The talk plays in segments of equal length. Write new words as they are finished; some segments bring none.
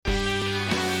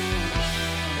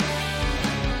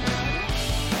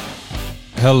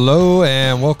Hello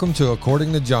and welcome to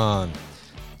According to John.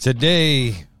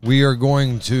 Today we are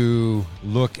going to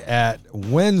look at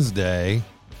Wednesday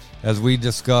as we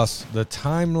discuss the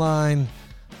timeline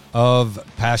of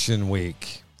Passion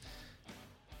Week.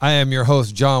 I am your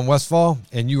host, John Westfall,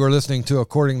 and you are listening to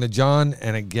According to John.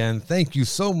 And again, thank you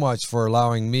so much for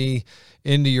allowing me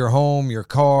into your home, your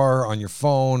car, on your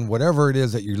phone, whatever it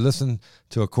is that you listen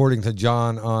to According to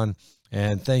John on.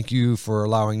 And thank you for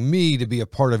allowing me to be a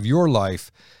part of your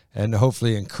life and to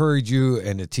hopefully encourage you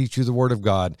and to teach you the Word of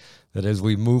God, that as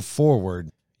we move forward,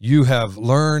 you have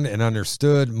learned and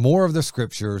understood more of the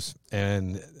Scriptures,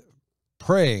 and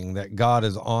praying that God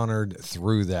is honored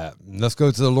through that. Let's go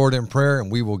to the Lord in prayer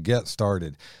and we will get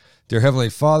started. Dear Heavenly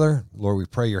Father, Lord, we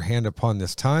pray your hand upon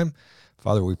this time.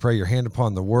 Father, we pray your hand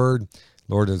upon the Word.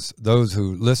 Lord, as those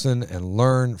who listen and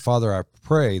learn, Father, I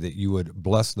pray that you would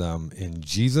bless them in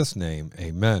Jesus' name.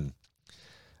 Amen.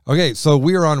 Okay, so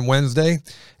we are on Wednesday,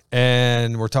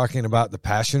 and we're talking about the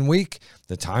Passion Week,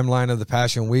 the timeline of the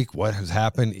Passion Week, what has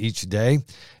happened each day.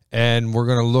 And we're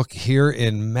going to look here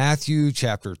in Matthew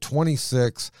chapter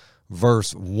 26,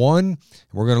 verse 1.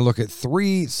 We're going to look at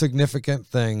three significant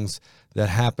things that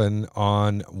happen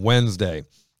on Wednesday.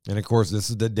 And of course, this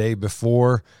is the day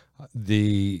before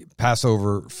the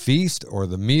Passover feast or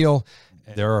the meal.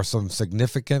 There are some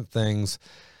significant things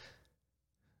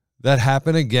that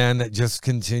happen again that just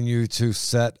continue to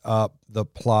set up the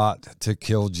plot to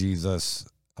kill Jesus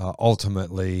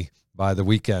ultimately by the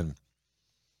weekend.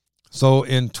 So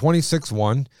in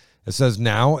 26:1, it says,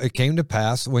 "Now it came to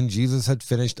pass when Jesus had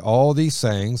finished all these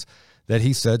sayings that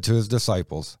he said to his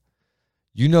disciples,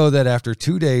 'You know that after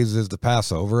 2 days is the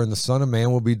Passover, and the Son of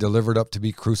Man will be delivered up to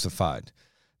be crucified.'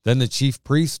 Then the chief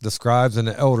priests, the scribes, and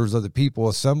the elders of the people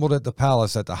assembled at the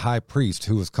palace at the high priest,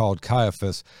 who was called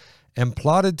Caiaphas, and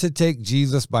plotted to take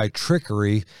Jesus by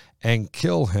trickery and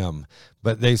kill him.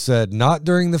 But they said, 'Not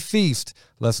during the feast,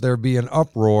 lest there be an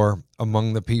uproar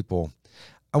among the people.'"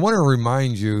 I want to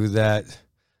remind you that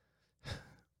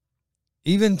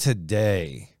even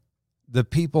today, the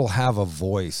people have a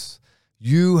voice.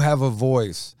 You have a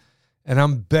voice. And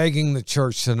I'm begging the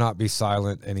church to not be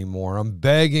silent anymore. I'm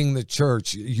begging the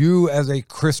church, you as a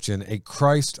Christian, a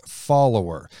Christ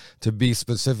follower, to be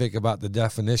specific about the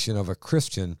definition of a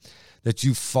Christian, that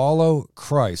you follow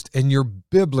Christ and you're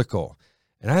biblical.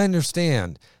 And I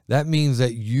understand that means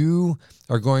that you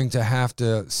are going to have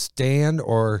to stand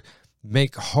or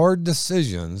make hard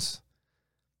decisions,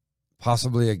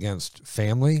 possibly against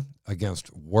family,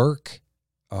 against work,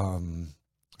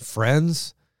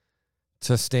 friends,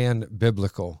 to stand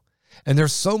biblical. And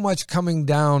there's so much coming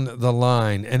down the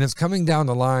line, and it's coming down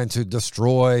the line to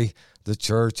destroy the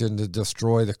church and to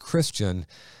destroy the Christian.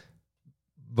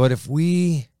 But if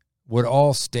we would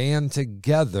all stand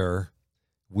together,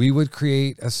 we would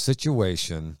create a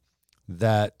situation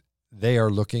that they are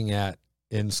looking at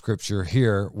in Scripture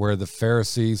here, where the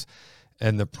Pharisees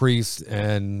and the priests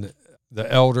and the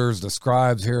elders, the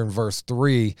scribes here in verse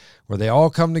 3, where they all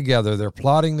come together, they're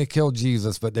plotting to kill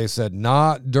Jesus, but they said,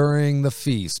 "Not during the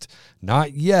feast,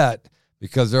 not yet,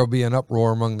 because there'll be an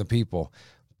uproar among the people."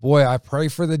 Boy, I pray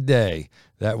for the day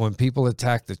that when people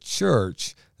attack the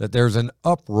church, that there's an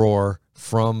uproar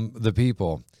from the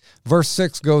people. Verse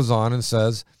 6 goes on and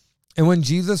says, "And when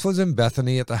Jesus was in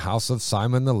Bethany at the house of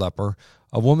Simon the leper,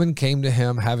 a woman came to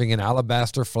him having an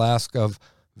alabaster flask of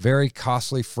very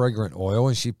costly fragrant oil,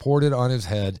 and she poured it on his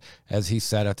head as he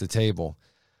sat at the table.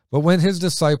 But when his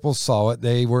disciples saw it,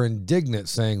 they were indignant,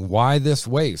 saying, 'Why this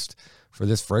waste? For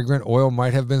this fragrant oil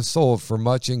might have been sold for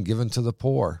much and given to the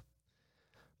poor.'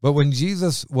 But when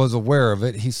Jesus was aware of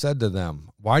it, he said to them,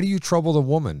 'Why do you trouble the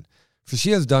woman? For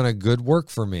she has done a good work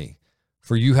for me.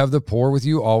 For you have the poor with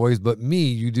you always, but me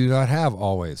you do not have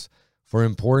always. For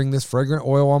in pouring this fragrant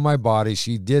oil on my body,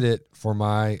 she did it for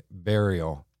my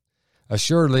burial.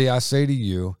 Assuredly, I say to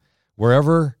you,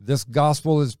 wherever this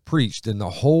gospel is preached in the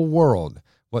whole world,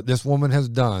 what this woman has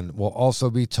done will also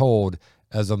be told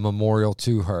as a memorial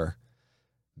to her."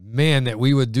 Man, that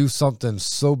we would do something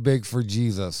so big for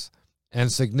Jesus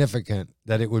and significant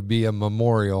that it would be a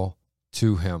memorial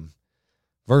to him.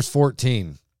 Verse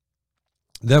 14,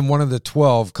 "Then one of the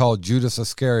 12, called Judas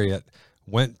Iscariot,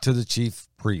 went to the chief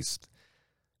priest."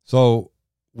 So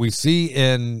we see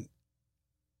in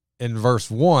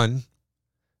verse 1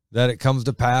 that it comes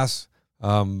to pass.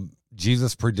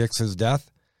 Jesus predicts his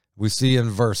death. We see in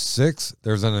verse 6,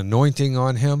 there's an anointing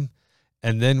on him.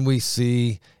 And then we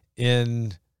see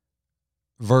in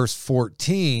verse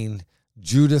 14,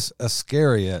 Judas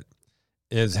Iscariot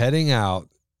is heading out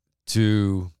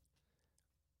to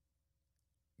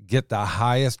get the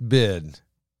highest bid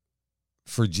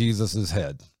for Jesus's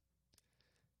head.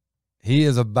 He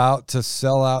is about to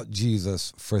sell out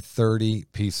Jesus for 30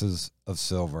 pieces of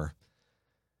silver.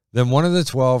 Then one of the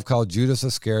 12, called Judas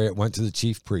Iscariot, went to the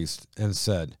chief priest and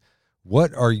said,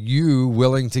 "What are you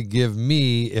willing to give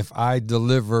me if I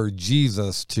deliver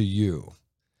Jesus to you?"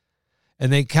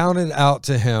 And they counted out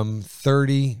to him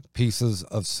 30 pieces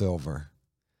of silver.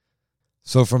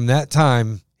 So from that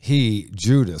time, he,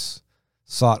 Judas,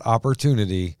 sought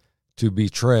opportunity to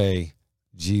betray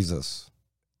Jesus.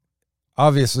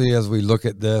 Obviously, as we look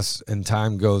at this and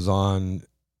time goes on,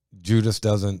 Judas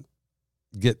doesn't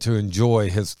get to enjoy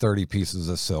his 30 pieces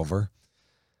of silver.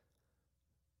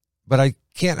 But I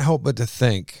can't help but to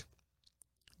think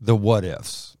the what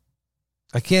ifs.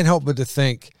 I can't help but to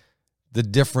think the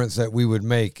difference that we would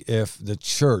make if the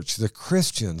church, the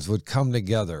Christians, would come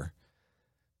together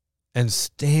and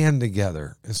stand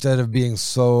together instead of being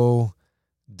so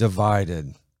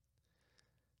divided.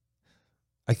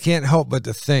 I can't help but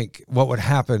to think what would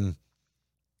happen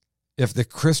if the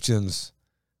Christians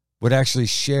would actually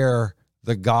share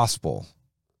the gospel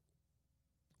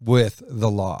with the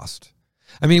lost.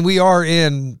 I mean, we are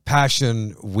in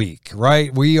Passion Week,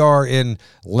 right? We are in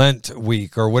Lent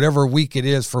Week, or whatever week it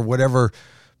is for whatever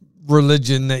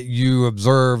religion that you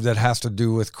observe that has to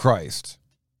do with Christ.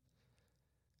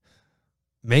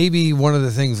 Maybe one of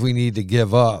the things we need to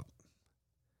give up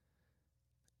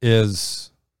is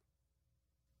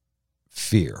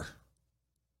fear.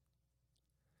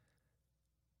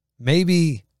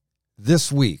 Maybe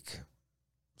this week,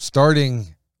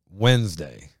 starting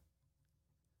Wednesday,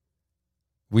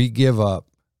 we give up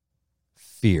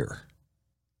fear.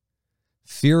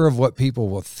 Fear of what people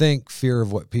will think, fear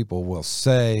of what people will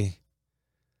say,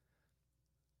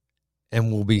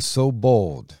 and we'll be so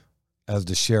bold as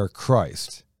to share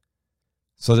Christ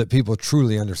so that people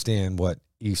truly understand what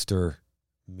Easter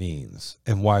means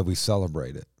and why we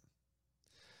celebrate it.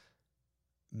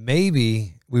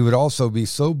 Maybe we would also be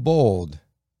so bold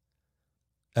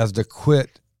as to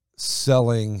quit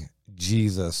selling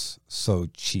Jesus so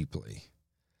cheaply.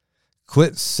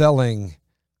 Quit selling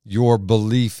your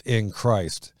belief in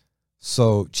Christ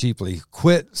so cheaply.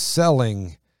 Quit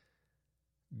selling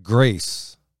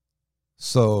grace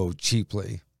so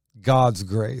cheaply. God's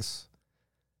grace.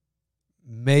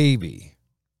 Maybe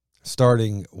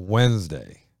starting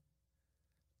Wednesday,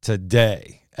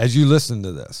 today, as you listen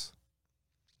to this,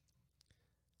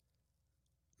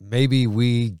 maybe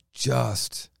we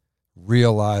just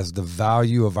realize the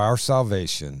value of our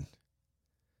salvation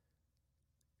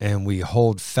and we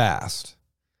hold fast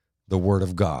the word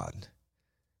of God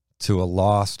to a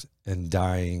lost and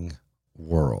dying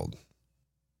world.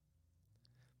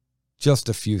 Just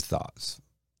a few thoughts.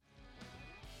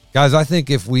 Guys, I think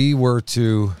if we were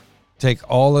to take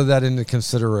all of that into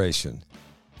consideration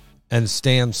and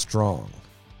stand strong,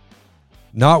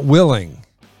 not willing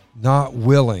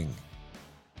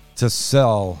to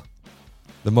sell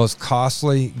the most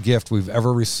costly gift we've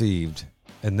ever received,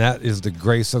 and that is the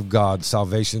grace of God,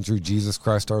 salvation through Jesus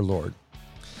Christ our Lord.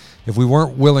 If we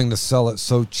weren't willing to sell it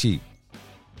so cheap,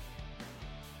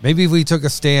 maybe if we took a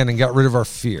stand and got rid of our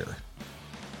fear,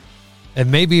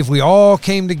 and maybe if we all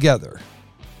came together,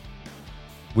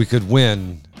 we could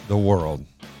win the world,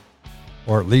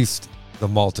 or at least the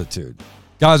multitude.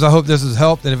 Guys, I hope this has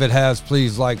helped, and if it has,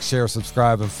 please like, share,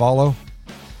 subscribe, and follow.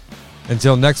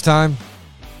 Until next time,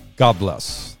 God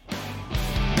bless.